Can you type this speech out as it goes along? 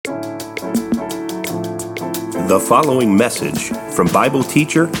The following message from Bible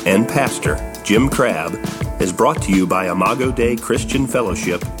teacher and pastor Jim Crabb is brought to you by Imago Dei Christian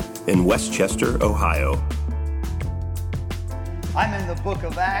Fellowship in Westchester, Ohio. I'm in the book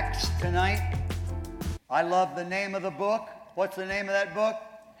of Acts tonight. I love the name of the book. What's the name of that book?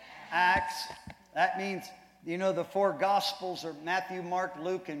 Acts. That means, you know, the four Gospels are Matthew, Mark,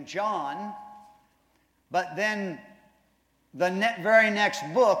 Luke, and John. But then the very next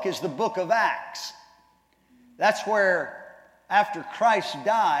book is the book of Acts. That's where, after Christ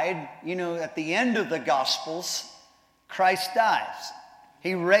died, you know, at the end of the Gospels, Christ dies.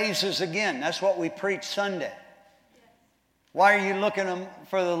 He raises again. That's what we preach Sunday. Why are you looking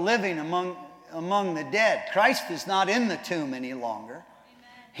for the living among the dead? Christ is not in the tomb any longer.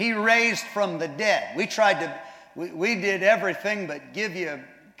 He raised from the dead. We did everything but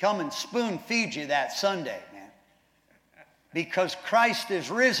come and spoon feed you that Sunday, man. Because Christ is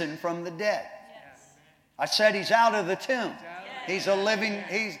risen from the dead. I said he's out of the tomb. He's a living,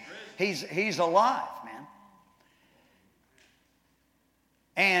 he's alive, man.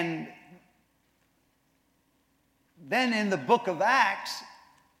 And then in the book of Acts,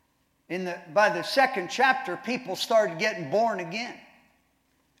 by the second chapter, people started getting born again.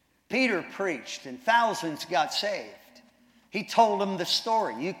 Peter preached and thousands got saved. He told them the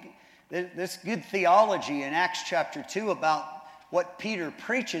story. There's good theology in Acts chapter 2 about what Peter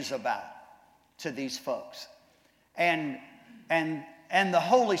preaches about to these folks. And the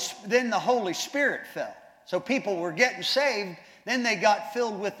Holy Spirit fell. So people were getting saved, then they got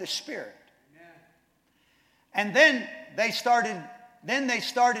filled with the Spirit. And then they started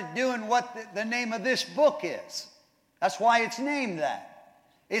doing what the name of this book is. That's why it's named that.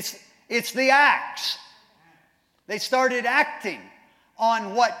 It's the Acts. They started acting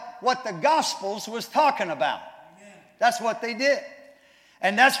on what the Gospels was talking about. That's what they did.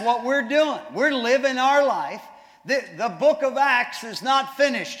 And that's what we're doing. We're living our life. The book of Acts is not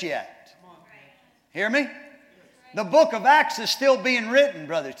finished yet. Hear me? The book of Acts is still being written,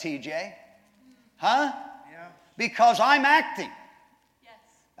 Brother TJ. Huh? Because I'm acting.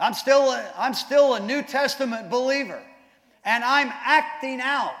 I'm still a New Testament believer. And I'm acting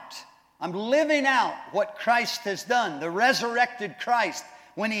out. I'm living out what Christ has done. The resurrected Christ.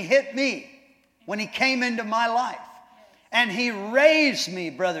 When He hit me. When He came into my life. And He raised me,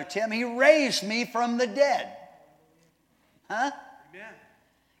 Brother Tim. He raised me from the dead. Huh? Amen.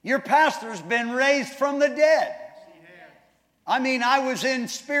 Your pastor's been raised from the dead. I mean, I was in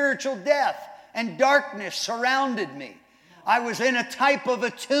spiritual death and darkness surrounded me. I was in a type of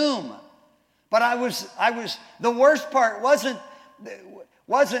a tomb. But the worst part wasn't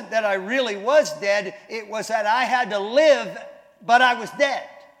that I really was dead. It was that I had to live, but I was dead.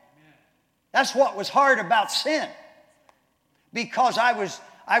 That's what was hard about sin. Because I was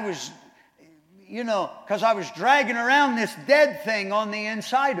dragging around this dead thing on the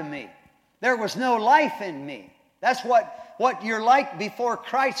inside of me. There was no life in me. That's what you're like before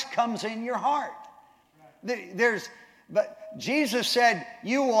Christ comes in your heart. But Jesus said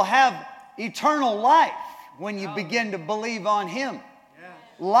you will have eternal life when you begin to believe on Him.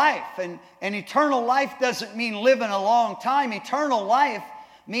 Life. And eternal life doesn't mean living a long time. Eternal life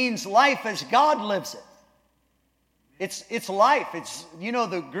means life as God lives it. It's life. It's, you know,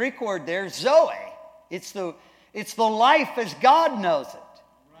 the Greek word there, zoe. It's the life as God knows it.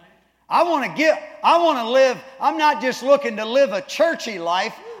 I want to live. I'm not just looking to live a churchy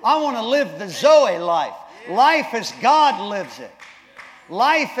life. I want to live the Zoe life. Life as God lives it.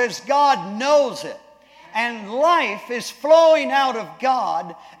 Life as God knows it. And life is flowing out of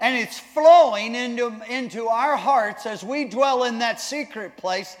God, and it's flowing into our hearts as we dwell in that secret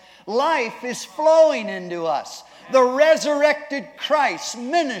place. Life is flowing into us. The resurrected Christ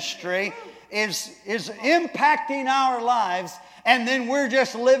ministry is impacting our lives, and then we're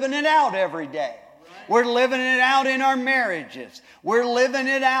just living it out every day. We're living it out in our marriages. We're living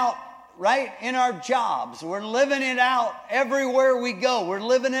it out right in our jobs. We're living it out everywhere we go. We're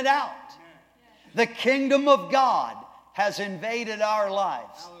living it out. The kingdom of God has invaded our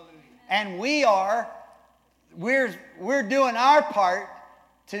lives. And we're doing our part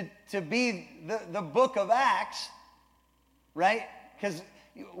to be the book of Acts. Right? Because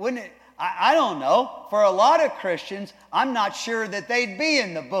I don't know. For a lot of Christians, I'm not sure that they'd be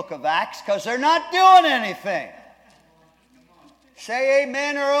in the book of Acts because they're not doing anything. Say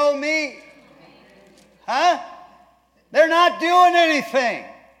amen or oh me. Huh? They're not doing anything.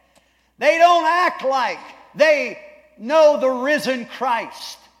 They don't act like they know the risen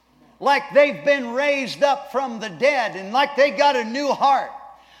Christ. Like they've been raised up from the dead and like they got a new heart.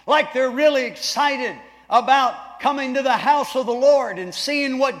 Like they're really excited about coming to the house of the Lord and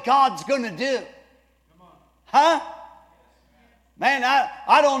seeing what God's going to do. Huh? Man,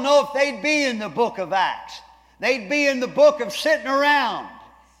 I don't know if they'd be in the book of Acts. They'd be in the book of sitting around,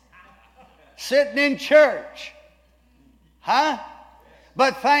 sitting in church. Huh?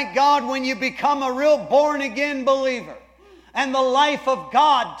 But thank God when you become a real born-again believer and the life of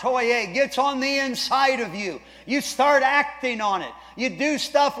God, Toye, gets on the inside of you, you start acting on it. You do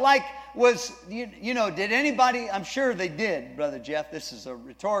stuff like did anybody, I'm sure they did, Brother Jeff, this is a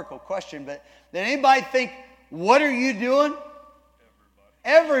rhetorical question, but did anybody think, what are you doing?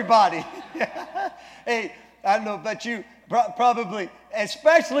 Everybody. Hey, I don't know about you, probably,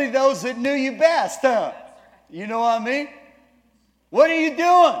 especially those that knew you best, huh? You know what I mean? What are you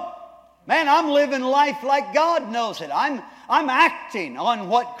doing? Man, I'm living life like God knows it. I'm acting on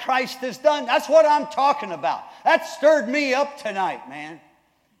what Christ has done. That's what I'm talking about. That stirred me up tonight, man.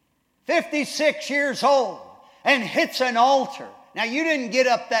 56 years old and hits an altar. Now, you didn't get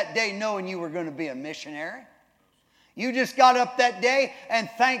up that day knowing you were going to be a missionary. You just got up that day, and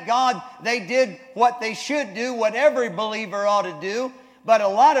thank God they did what they should do, what every believer ought to do. But a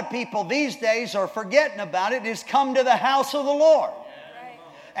lot of people these days are forgetting about it, is come to the house of the Lord.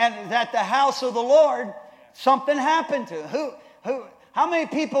 And at the house of the Lord, something happened to. How many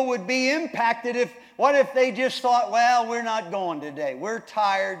people would be impacted what if they just thought, well, we're not going today. We're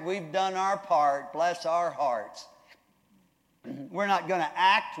tired. We've done our part. Bless our hearts. We're not going to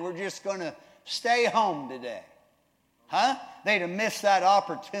act. We're just going to stay home today. Huh? They'd have missed that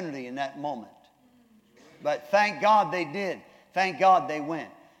opportunity in that moment. But thank God they did. Thank God they went.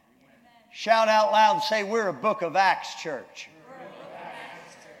 Shout out loud and say, we're a Book of Acts church.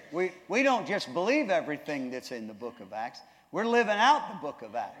 We don't just believe everything that's in the book of Acts. We're living out the book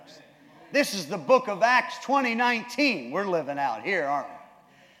of Acts. This is the book of Acts 2019 we're living out here, aren't we?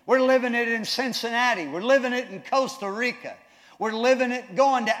 We're living it in Cincinnati. We're living it in Costa Rica. We're living it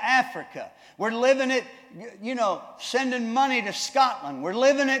going to Africa. We're living it, sending money to Scotland. We're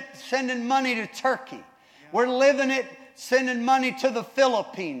living it sending money to Turkey. We're living it sending money to the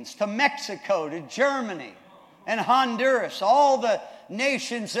Philippines, to Mexico, to Germany, and Honduras. All the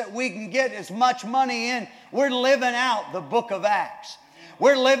nations that we can get as much money in, we're living out the book of Acts.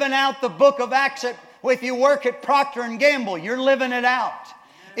 We're living out the book of Acts. If you work at Procter & Gamble, you're living it out.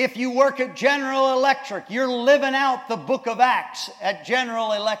 If you work at General Electric, you're living out the book of Acts at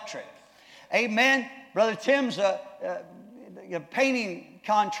General Electric. Amen. Brother Tim's a painting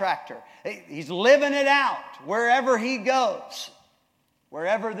contractor. He's living it out wherever he goes.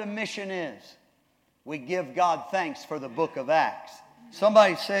 Wherever the mission is, we give God thanks for the book of Acts.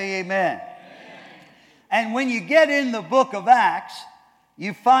 Somebody say amen. Amen. And when you get in the book of Acts,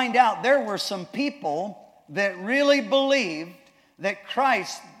 you find out there were some people that really believed that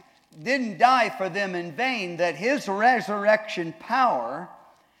Christ didn't die for them in vain, that his resurrection power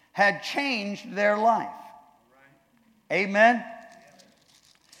had changed their life. Amen?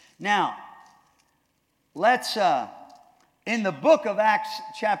 Now, let's, in the book of Acts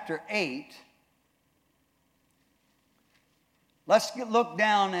chapter 8, let's look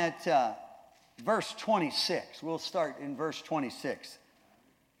down at verse 26. We'll start in verse 26.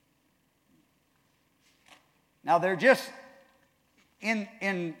 Now, they're just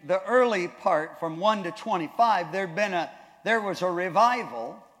in the early part, from 1 to 25, there was a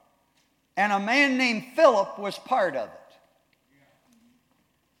revival, and a man named Philip was part of it.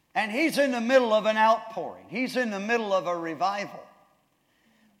 And he's in the middle of an outpouring. He's in the middle of a revival.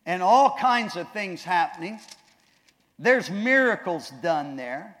 And all kinds of things happening. There's miracles done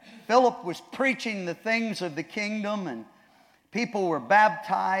there. Philip was preaching the things of the kingdom, and people were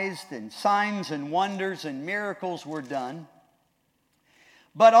baptized, and signs and wonders and miracles were done.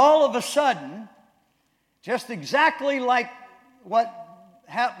 But all of a sudden, just exactly like what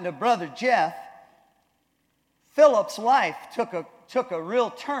happened to Brother Jeff, Philip's life took a real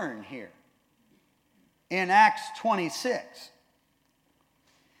turn here in Acts 26.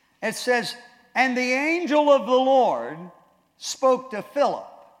 It says, and the angel of the Lord spoke to Philip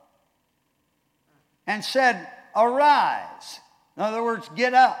and said, arise. In other words,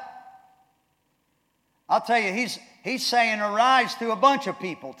 get up. I'll tell you, he's saying arise to a bunch of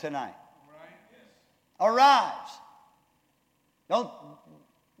people tonight. Arise.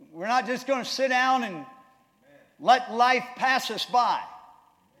 We're not just going to sit down and let life pass us by.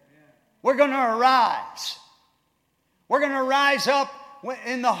 We're going to arise. We're going to rise up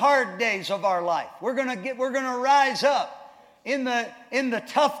in the hard days of our life. We're going to rise up in the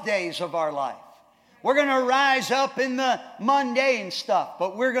tough days of our life. We're going to rise up in the mundane stuff,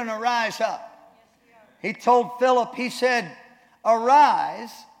 but we're going to rise up. He told Philip, he said, arise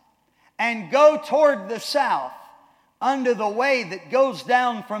and go toward the south unto the way that goes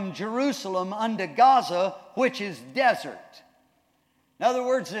down from Jerusalem unto Gaza, which is desert. In other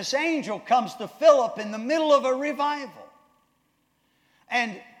words, this angel comes to Philip in the middle of a revival.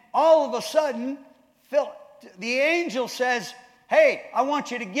 And all of a sudden, the angel says, hey, I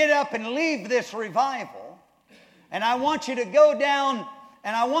want you to get up and leave this revival. And I want you to go down,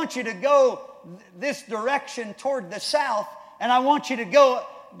 and I want you to go this direction toward the south, and I want you to go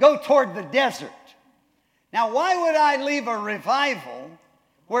toward the desert. Now, why would I leave a revival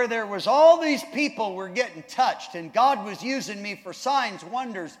where there was all these people were getting touched and God was using me for signs,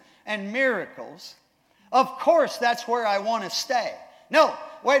 wonders, and miracles? Of course, that's where I want to stay. No,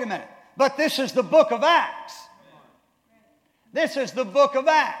 wait a minute. But this is the book of Acts. This is the book of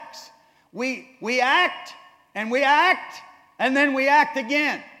Acts. We act, and then we act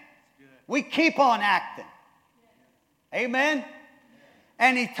again. We keep on acting. Amen?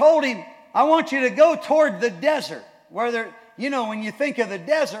 And he told him, I want you to go toward the desert. Where there, when you think of the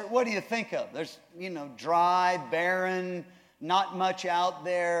desert, what do you think of? There's, dry, barren, not much out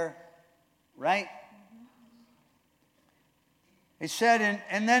there, right? He said,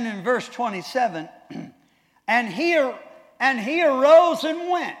 and then in verse 27, and he arose and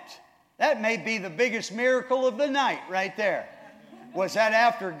went. That may be the biggest miracle of the night right there. Was that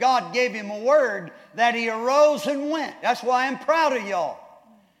after God gave him a word that he arose and went. That's why I'm proud of y'all.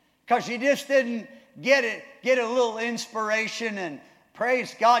 Because you just didn't get a little inspiration and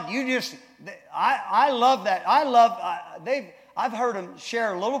praise God. I love that. I've heard them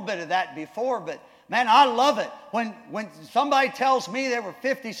share a little bit of that before, but man, I love it. When somebody tells me they were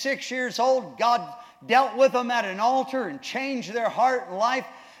 56 years old, God dealt with them at an altar and changed their heart and life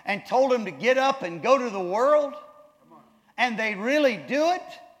and told them to get up and go to the world, and they really do it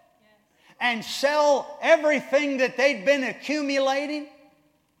and sell everything that they'd been accumulating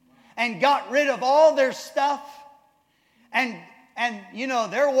and got rid of all their stuff. And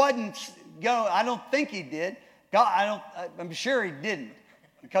there wasn't, I don't think he did. I'm sure he didn't,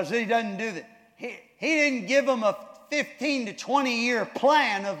 because he doesn't do that. He didn't give them a 15 to 20 year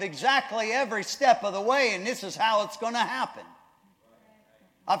plan of exactly every step of the way, and this is how it's going to happen.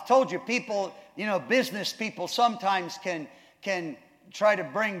 I've told you, people, business people sometimes can try to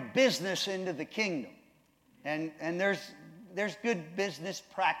bring business into the kingdom. And there's good business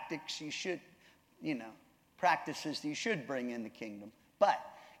practices you should bring in the kingdom. But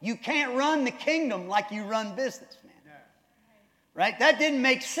you can't run the kingdom like you run business, man. Right? That didn't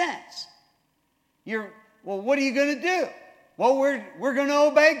make sense. What are you going to do? Well, we're going to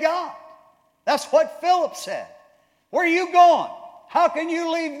obey God. That's what Philip said. Where are you going? How can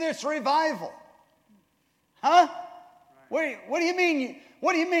you leave this revival? Huh? What do you mean?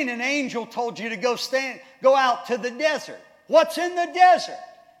 What do you mean an angel told you to go out to the desert? What's in the desert?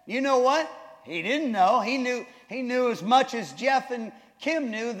 You know what? He didn't know. He knew as much as Jeff and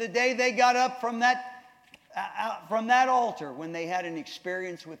Kim knew the day they got up from that altar when they had an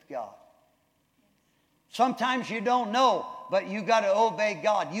experience with God. Sometimes you don't know, but you got to obey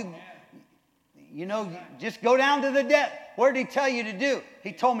God. Just go down to the desert. What did he tell you to do?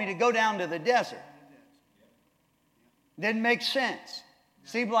 He told me to go down to the desert. Didn't make sense.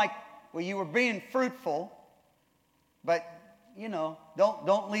 Seemed like, you were being fruitful, but,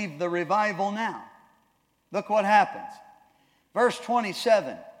 don't leave the revival now. Look what happens. Verse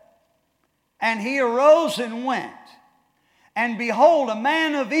 27. And he arose and went, and behold, a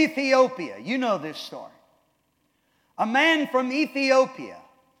man of Ethiopia. You know this story. A man from Ethiopia,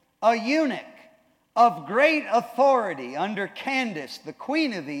 a eunuch of great authority under Candace, the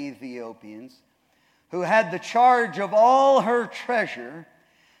queen of the Ethiopians, who had the charge of all her treasure,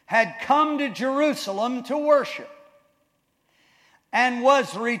 had come to Jerusalem to worship, and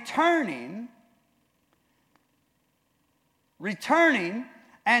was returning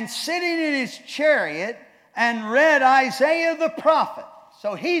and sitting in his chariot and read Isaiah the prophet.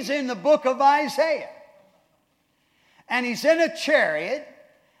 So he's in the book of Isaiah. And he's in a chariot,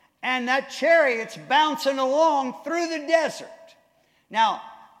 and that chariot's bouncing along through the desert. Now,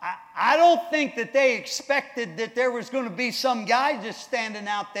 I don't think that they expected that there was going to be some guy just standing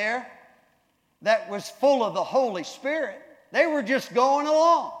out there that was full of the Holy Spirit. They were just going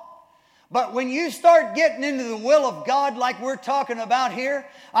along. But when you start getting into the will of God like we're talking about here,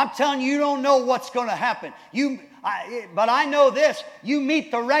 I'm telling you, you don't know what's going to happen. But I know this, you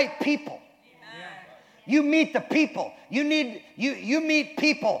meet the right people. You meet the people. You meet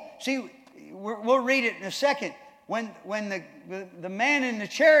people. See, we'll read it in a second. When the man in the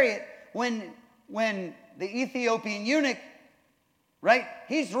chariot, when the Ethiopian eunuch, right,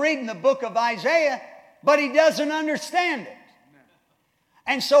 he's reading the book of Isaiah, but he doesn't understand it.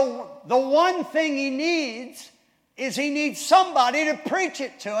 And so the one thing he needs is he needs somebody to preach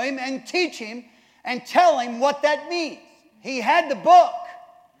it to him and teach him and tell him what that means. He had the book,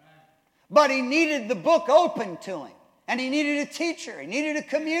 but he needed the book open to him. And he needed a teacher. He needed a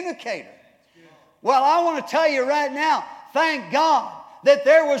communicator. Well, I want to tell you right now, thank God that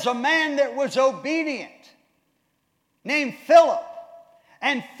there was a man that was obedient named Philip.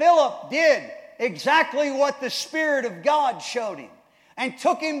 And Philip did exactly what the Spirit of God showed him and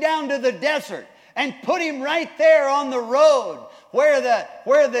took him down to the desert and put him right there on the road where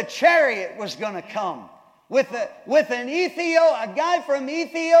the chariot was going to come with a guy from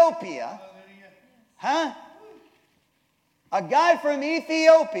Ethiopia. Huh? A guy from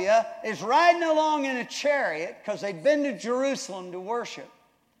Ethiopia is riding along in a chariot because they'd been to Jerusalem to worship.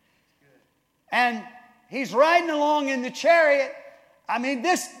 And he's riding along in the chariot. I mean,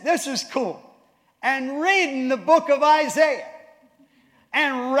 this is cool. And reading the book of Isaiah.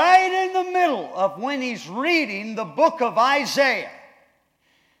 And right in the middle of when he's reading the book of Isaiah,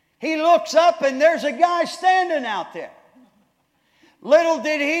 he looks up and there's a guy standing out there. Little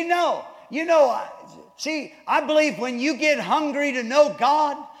did he know. You know, see, I believe when you get hungry to know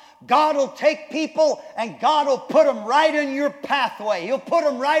God, God will take people and God will put them right in your pathway. He'll put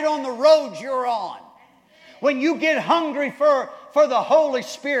them right on the road you're on. When you get hungry for the Holy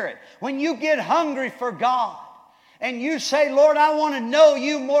Spirit, when you get hungry for God, and you say, Lord, I want to know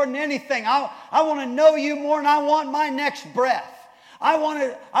you more than anything. I want to know you more than I want my next breath. I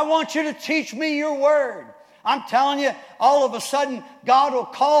want you to teach me your word. I'm telling you, all of a sudden, God will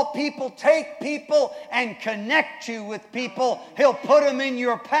call people, take people, and connect you with people. He'll put them in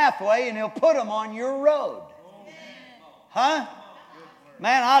your pathway, and He'll put them on your road. Huh?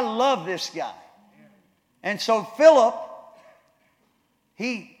 Man, I love this guy. And so Philip,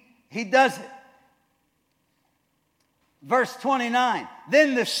 he does it. Verse 29,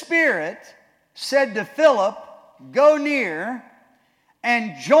 then the Spirit said to Philip, go near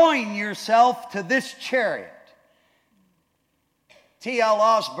and join yourself to this chariot. T.L.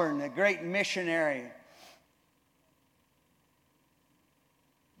 Osborne, the great missionary,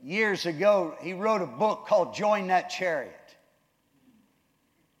 years ago, he wrote a book called Join That Chariot.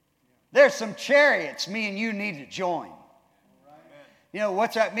 There's some chariots me and you need to join. You know,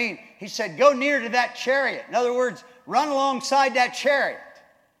 what's that mean? He said, go near to that chariot. In other words, run alongside that chariot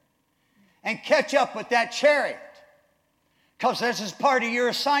and catch up with that chariot. Because this is part of your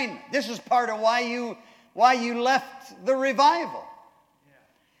assignment. This is part of why you left the revival.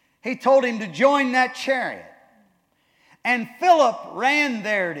 He told him to join that chariot. And Philip ran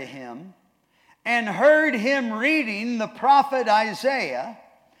there to him and heard him reading the prophet Isaiah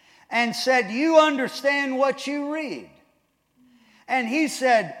and said, you understand what you read? And he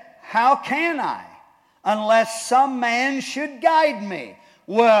said, how can I, unless some man should guide me?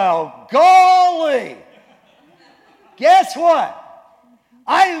 Well, golly! Guess what?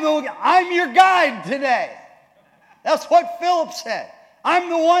 I'm your guide today. That's what Philip said. I'm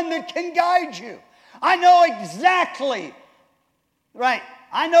the one that can guide you. I know exactly, right?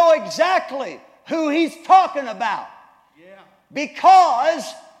 I know exactly who he's talking about. Yeah. Because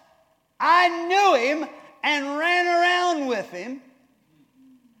I knew him and ran around with him.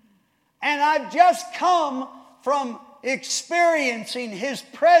 And I've just come from experiencing his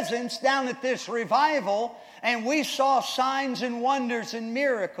presence down at this revival, and we saw signs and wonders and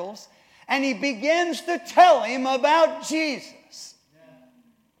miracles, and he begins to tell him about Jesus.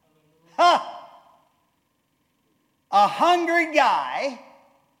 Ha! A hungry guy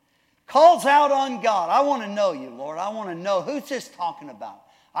calls out on God. I want to know you, Lord. I want to know, who's this talking about?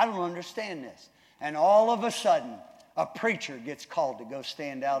 I don't understand this. And all of a sudden, a preacher gets called to go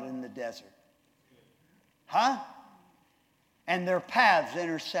stand out in the desert. Huh? And their paths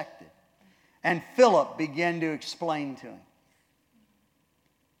intersected. And Philip began to explain to him.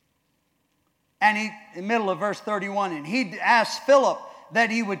 And he, in the middle of verse 31, and he asked Philip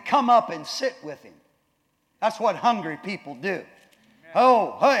that he would come up and sit with him. That's what hungry people do. Amen.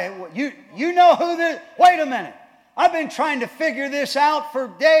 Oh, hey, you know who this, wait a minute. I've been trying to figure this out for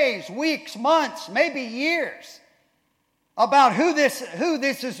days, weeks, months, maybe years, about who this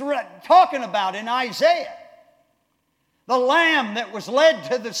is talking about in Isaiah. The lamb that was led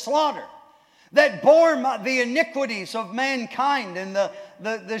to the slaughter, that bore the iniquities of mankind, and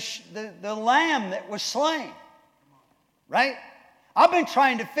the lamb that was slain. Right? I've been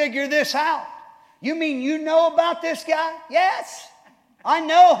trying to figure this out. You mean you know about this guy? Yes, I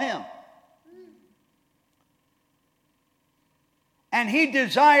know him. And he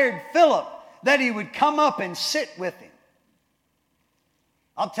desired Philip that he would come up and sit with him.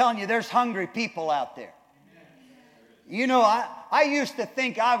 I'm telling you, there's hungry people out there. You know, I used to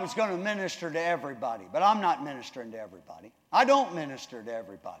think I was going to minister to everybody, but I'm not ministering to everybody. I don't minister to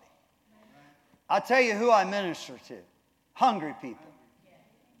everybody. I'll tell you who I minister to. Hungry people.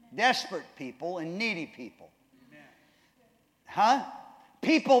 Desperate people and needy people. Huh?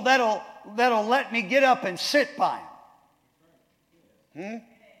 People that'll let me get up and sit by them.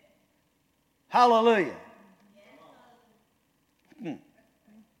 Hallelujah.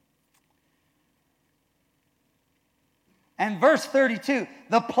 And verse 32,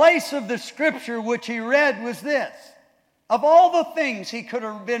 the place of the scripture which he read was this. Of all the things he could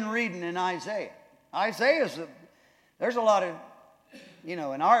have been reading in Isaiah. There's a lot of, in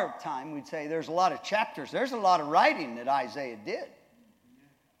our time we'd say there's a lot of chapters. There's a lot of writing that Isaiah did.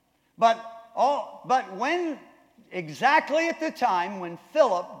 But when, exactly at the time when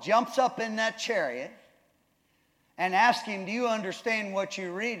Philip jumps up in that chariot and asks him, do you understand what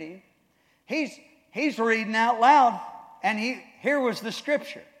you're reading? He's reading out loud. And here was the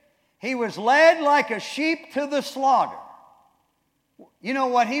scripture. He was led like a sheep to the slaughter. You know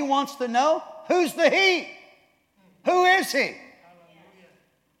what he wants to know? Who's the he? Who is he?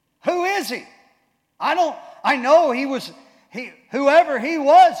 Who is he? I know whoever he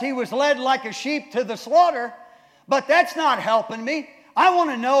was led like a sheep to the slaughter, but that's not helping me. I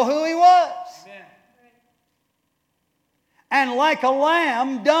want to know who he was. Amen. And like a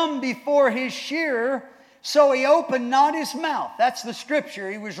lamb dumb before his shearer, so he opened not his mouth. That's the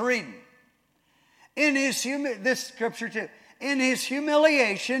scripture he was reading. This scripture too. In his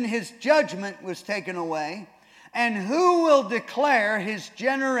humiliation, his judgment was taken away. And who will declare his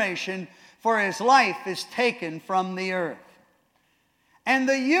generation? For his life is taken from the earth. And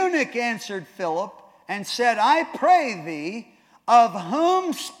the eunuch answered Philip and said, I pray thee, of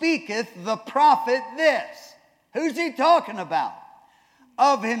whom speaketh the prophet this? Who's he talking about?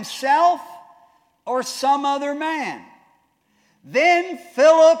 Of himself or some other man? Then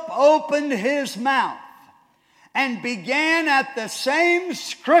Philip opened his mouth and began at the same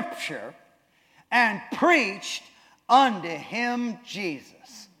scripture and preached unto him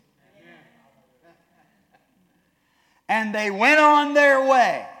Jesus. And they went on their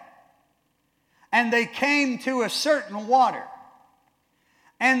way, and they came to a certain water.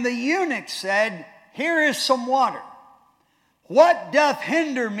 And the eunuch said, here is some water. What doth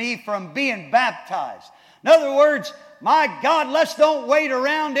hinder me from being baptized? In other words, my God, let's don't wait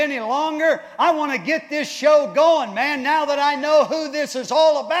around any longer. I want to get this show going, man, now that I know who this is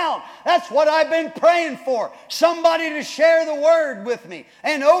all about. That's what I've been praying for. Somebody to share the word with me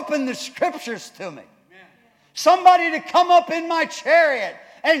and open the scriptures to me. Amen. Somebody to come up in my chariot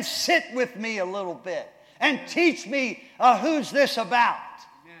and sit with me a little bit and teach me who's this about.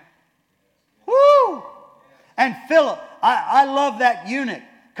 Amen. Woo! And Philip, I love that eunuch,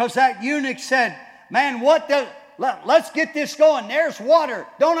 because that eunuch said, man, let's get this going. There's water.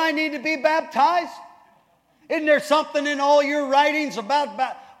 Don't I need to be baptized? Isn't there something in all your writings about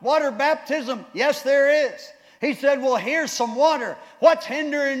water baptism? Yes, there is. He said, well, here's some water. What's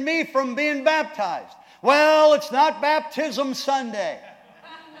hindering me from being baptized? Well, it's not baptism Sunday.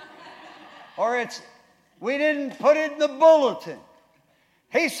 Or we didn't put it in the bulletin.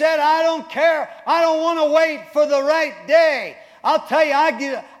 He said, I don't care. I don't want to wait for the right day. I'll tell you,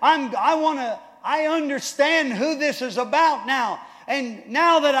 I understand who this is about now. And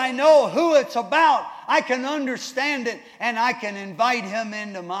now that I know who it's about, I can understand it and I can invite him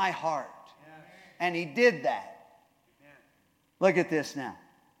into my heart. Yes. And he did that. Yes. Look at this now.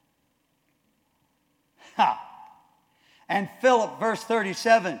 Ha. And Philip, verse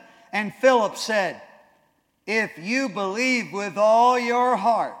 37, and Philip said, if you believe with all your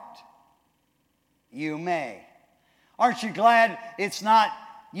heart, you may. Aren't you glad it's not,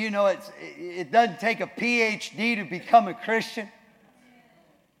 it doesn't take a PhD to become a Christian?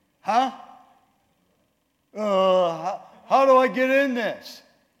 Huh? How do I get in this?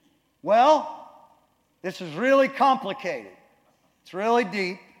 Well, this is really complicated. It's really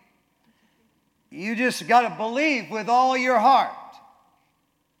deep. You just got to believe with all your heart.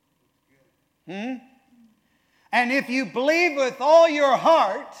 And if you believe with all your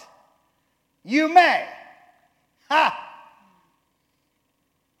heart, you may. Ha!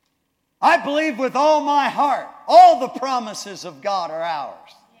 I believe with all my heart. All the promises of God are ours.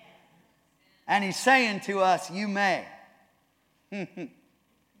 And he's saying to us, you may.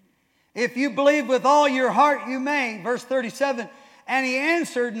 If you believe with all your heart, you may. Verse 37, and he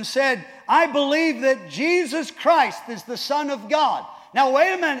answered and said, I believe that Jesus Christ is the Son of God. Now,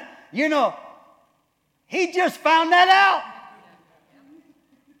 wait a minute. He just found that out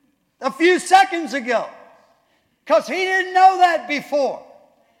a few seconds ago, because he didn't know that before.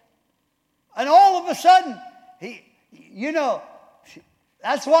 And all of a sudden,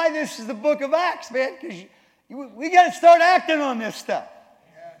 That's why this is the book of Acts, man, because we got to start acting on this stuff.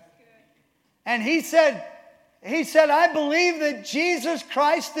 And he said, I believe that Jesus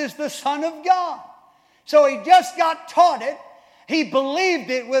Christ is the Son of God. So he just got taught it. He believed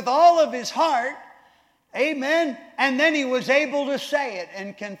it with all of his heart. Amen. And then he was able to say it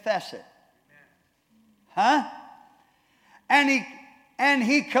and confess it. Huh? And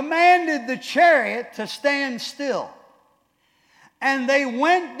he commanded the chariot to stand still. And they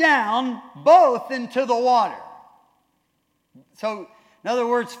went down both into the water. So, in other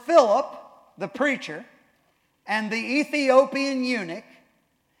words, Philip, the preacher, and the Ethiopian eunuch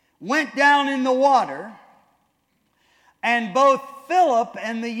went down in the water, and both Philip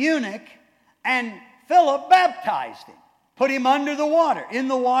and the eunuch and Philip baptized him, put him under the water, in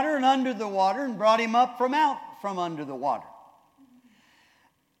the water and under the water, and brought him up from out from under the water.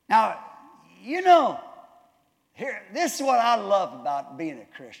 Now, you know, here, this is what I love about being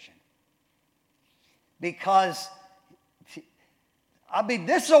a Christian. Because, I mean,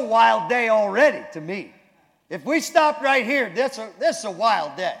 this is a wild day already to me. If we stopped right here, this is a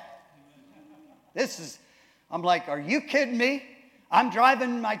wild day. I'm like, are you kidding me? I'm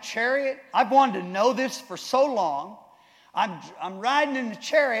driving my chariot. I've wanted to know this for so long. I'm riding in the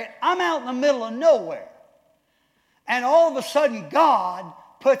chariot. I'm out in the middle of nowhere. And all of a sudden, God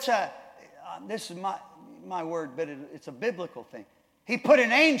puts this is my word, but it's a biblical thing. He put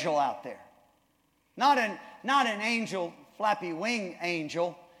an angel out there. Not an angel, flappy wing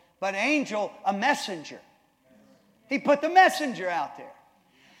angel, but angel, a messenger. He put the messenger out there.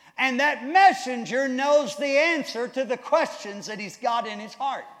 And that messenger knows the answer to the questions that he's got in his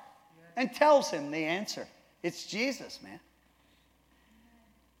heart. And tells him the answer. It's Jesus, man.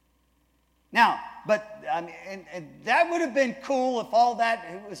 Now, but I mean, and that would have been cool if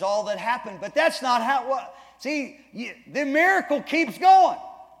it was all that happened. But that's not how it was. See, the miracle keeps going.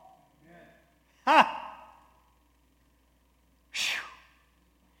 Ha!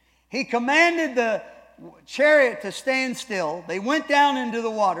 He commanded the chariot to stand still. They went down into the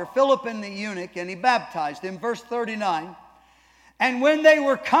water, Philip and the eunuch, and he baptized him. Verse 39. And when they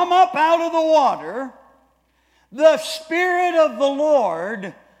were come up out of the water, the Spirit of the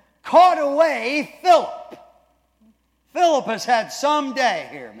Lord caught away Philip. Philip has had some day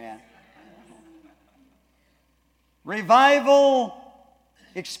here, man. Revival,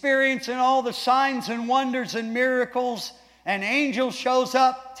 experiencing all the signs and wonders and miracles. An angel shows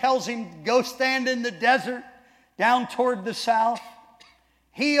up, tells him, go stand in the desert down toward the south.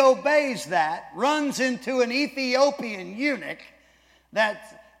 He obeys that, runs into an Ethiopian eunuch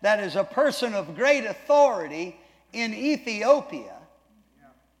that is a person of great authority in Ethiopia.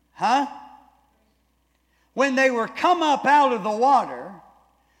 Huh? When they were come up out of the water,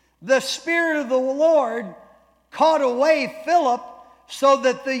 the Spirit of the Lord caught away Philip, so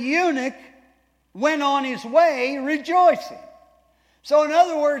that the eunuch went on his way rejoicing. So in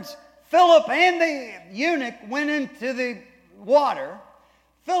other words, Philip and the eunuch went into the water.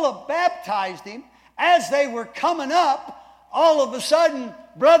 Philip baptized him. As they were coming up, all of a sudden,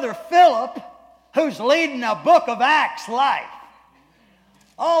 Brother Philip, who's leading a book of Acts life,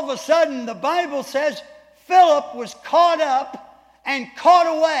 all of a sudden the Bible says Philip was caught up and caught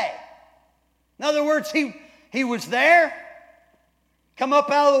away. In other words, he was there, come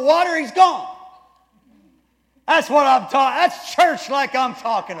up out of the water, he's gone. That's what I'm talking. That's church like I'm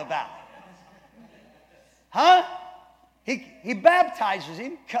talking about. Huh? He baptizes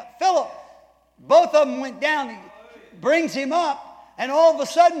him. Philip, both of them went down. He brings him up, and all of a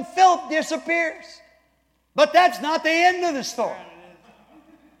sudden Philip disappears. But that's not the end of the story.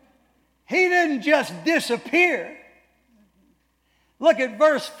 He didn't just disappear. Look at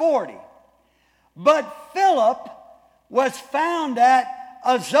verse 40. But Philip was found at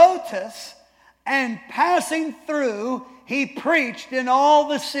Azotus, and passing through, he preached in all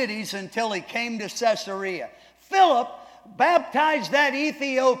the cities until he came to Caesarea. Philip baptized that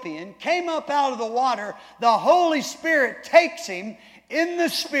Ethiopian, came up out of the water. The Holy Spirit takes him in the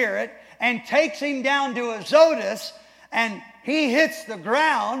Spirit and takes him down to Azotus, and he hits the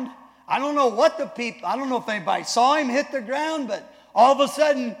ground. I don't know if anybody saw him hit the ground, but all of a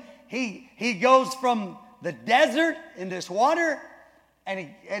sudden he goes from the desert in this water, and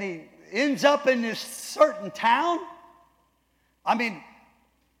he ends up in this certain town. I mean,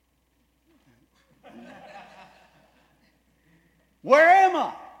 where am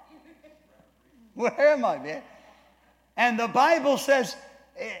I? Where am I, man? And the Bible says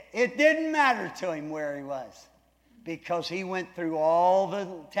it didn't matter to him where he was, because he went through all the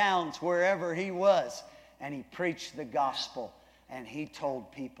towns wherever he was, and he preached the gospel, and he told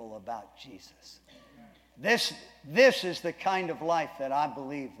people about Jesus. This is the kind of life that I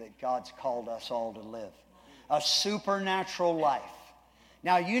believe that God's called us all to live. A supernatural life.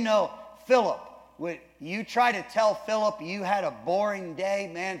 Now, you know, Philip, you try to tell Philip you had a boring day,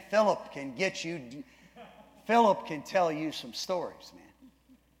 man, Philip can tell you some stories, man.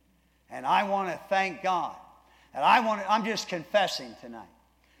 And I want to thank God. And I'm just confessing tonight.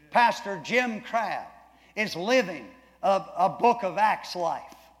 Pastor Jim Crabb is living a book of Acts life.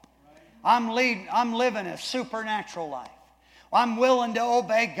 I'm living a supernatural life. I'm willing to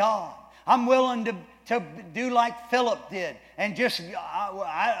obey God. I'm willing to do like Philip did, and just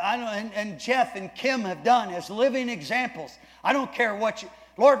and Jeff and Kim have done as living examples. I don't care what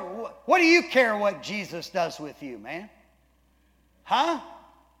Lord, what do you care what Jesus does with you, man? Huh?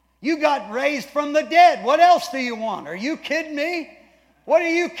 You got raised from the dead. What else do you want? Are you kidding me? What do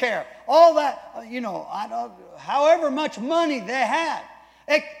you care? All that, however much money they had,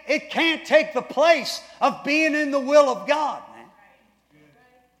 it can't take the place of being in the will of God, man.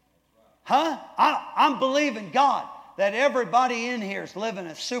 Huh? I'm believing God that everybody in here is living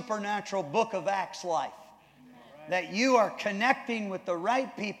a supernatural book of Acts life. That you are connecting with the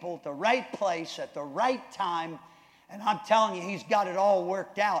right people at the right place at the right time. And I'm telling you, He's got it all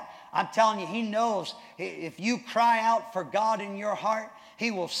worked out. I'm telling you, He knows if you cry out for God in your heart,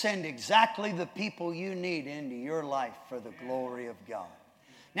 He will send exactly the people you need into your life for the glory of God.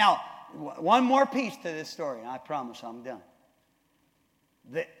 Now, one more piece to this story, and I promise I'm done.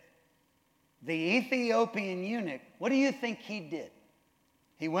 The Ethiopian eunuch, what do you think he did?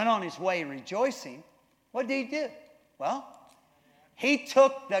 He went on his way rejoicing. What did he do? Well, he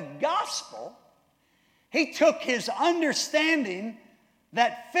took the gospel. He took his understanding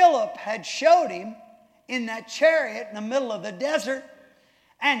that Philip had showed him in that chariot in the middle of the desert,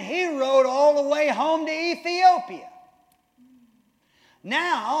 and he rode all the way home to Ethiopia.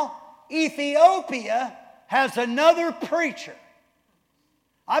 Now, Ethiopia has another preacher.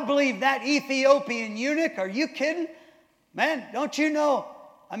 I believe that Ethiopian eunuch, are you kidding? Man, don't you know?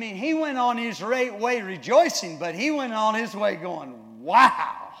 I mean, he went on his way rejoicing, but he went on his way going,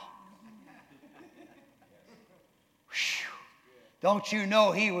 wow. Don't you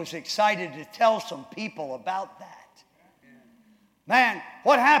know he was excited to tell some people about that? Man,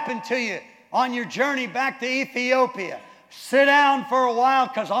 what happened to you on your journey back to Ethiopia? Sit down for a while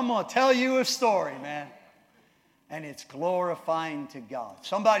because I'm going to tell you a story, man. And it's glorifying to God.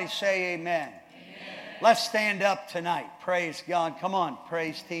 Somebody say amen. Amen. Let's stand up tonight. Praise God. Come on,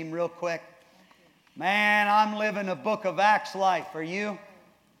 praise team, real quick. Man, I'm living a book of Acts life. Are you?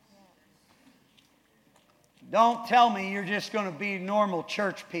 Don't tell me you're just going to be normal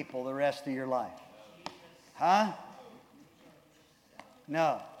church people the rest of your life. Huh?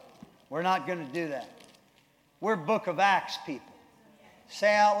 No, we're not going to do that. We're book of Acts people.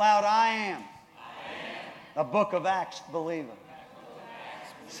 Say out loud, I am a book of Acts believer.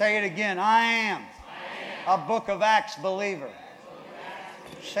 Say it again, I am a book of Acts believer.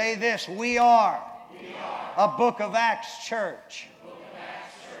 Say this, we are a book of Acts church.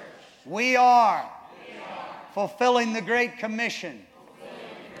 We are fulfilling the Great Commission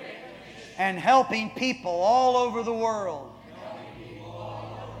and helping people all over the world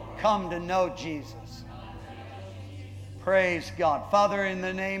come to know Jesus. Praise God. Father, in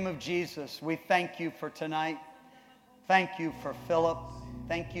the name of Jesus, we thank you for tonight. Thank you for Philip.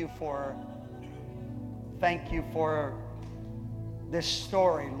 Thank you for this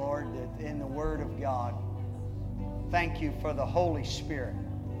story, Lord, that in the Word of God. Thank you for the Holy Spirit.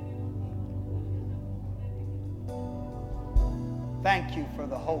 Thank you for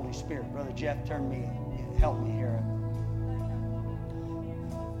the Holy Spirit. Brother Jeff, help me here.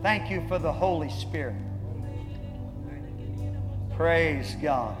 Thank you for the Holy Spirit. Praise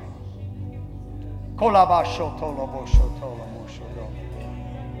God.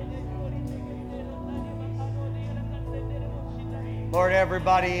 Lord,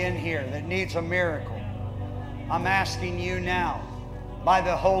 everybody in here that needs a miracle, I'm asking you now, by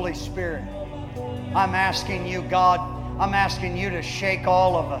the Holy Spirit, I'm asking you, God, I'm asking you to shake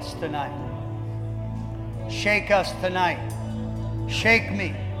all of us tonight. Shake us tonight. Shake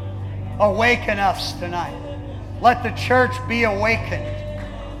me. Awaken us tonight. Let the church be awakened.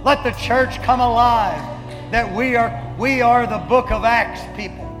 Let the church come alive. That we are the book of Acts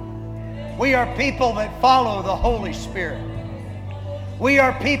people. We are people that follow the Holy Spirit. We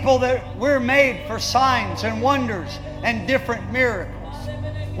are people that we're made for signs and wonders and different miracles.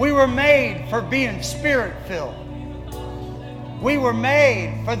 We were made for being Spirit-filled. We were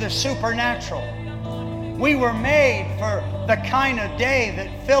made for the supernatural. We were made for the kind of day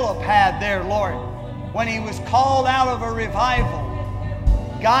that Philip had there, Lord, when he was called out of a revival,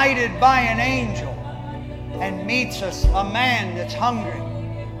 guided by an angel, and meets a man that's hungry,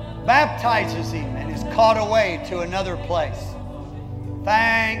 baptizes him, and is caught away to another place.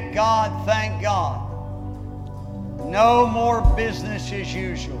 Thank God, thank God. No more business as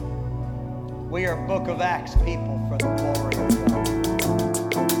usual. We are Book of Acts people for the glory of God.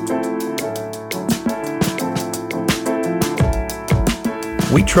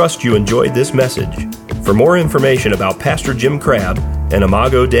 We trust you enjoyed this message. For more information about Pastor Jim Crabb and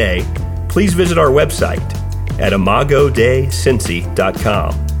Imago Dei, please visit our website at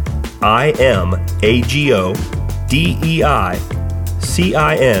imagodeicincy.com.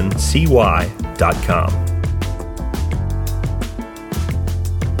 IMAGODEICINCY.com.